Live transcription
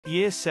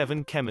Year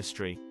 7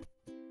 Chemistry.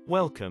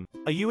 Welcome.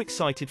 Are you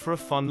excited for a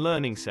fun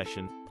learning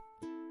session?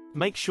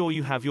 Make sure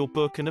you have your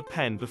book and a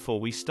pen before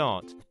we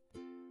start.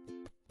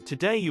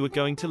 Today you are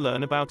going to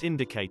learn about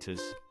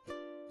indicators.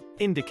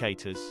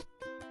 Indicators.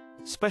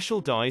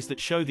 Special dyes that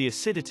show the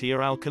acidity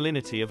or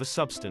alkalinity of a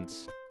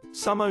substance.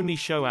 Some only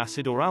show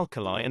acid or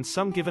alkali and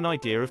some give an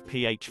idea of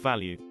pH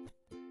value.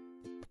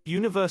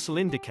 Universal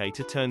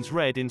indicator turns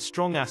red in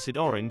strong acid,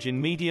 orange in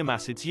medium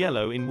acids,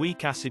 yellow in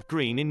weak acid,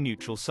 green in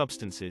neutral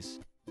substances.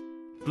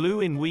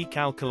 Blue in weak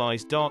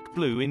alkalis, dark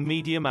blue in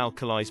medium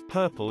alkalis,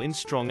 purple in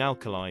strong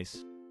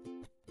alkalis.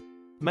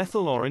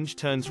 Methyl orange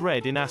turns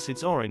red in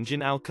acids, orange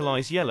in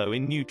alkalis, yellow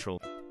in neutral.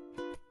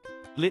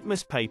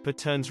 Litmus paper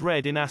turns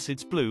red in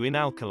acids, blue in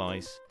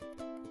alkalis.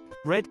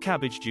 Red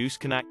cabbage juice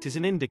can act as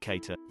an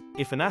indicator.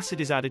 If an acid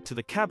is added to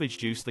the cabbage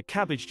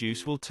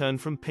juice will turn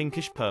from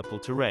pinkish purple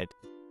to red.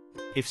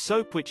 If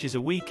soap, which is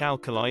a weak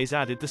alkali, is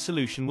added, the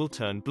solution will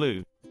turn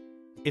blue.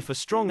 If a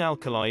strong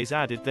alkali is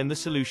added, then the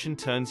solution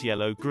turns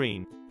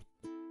yellow-green.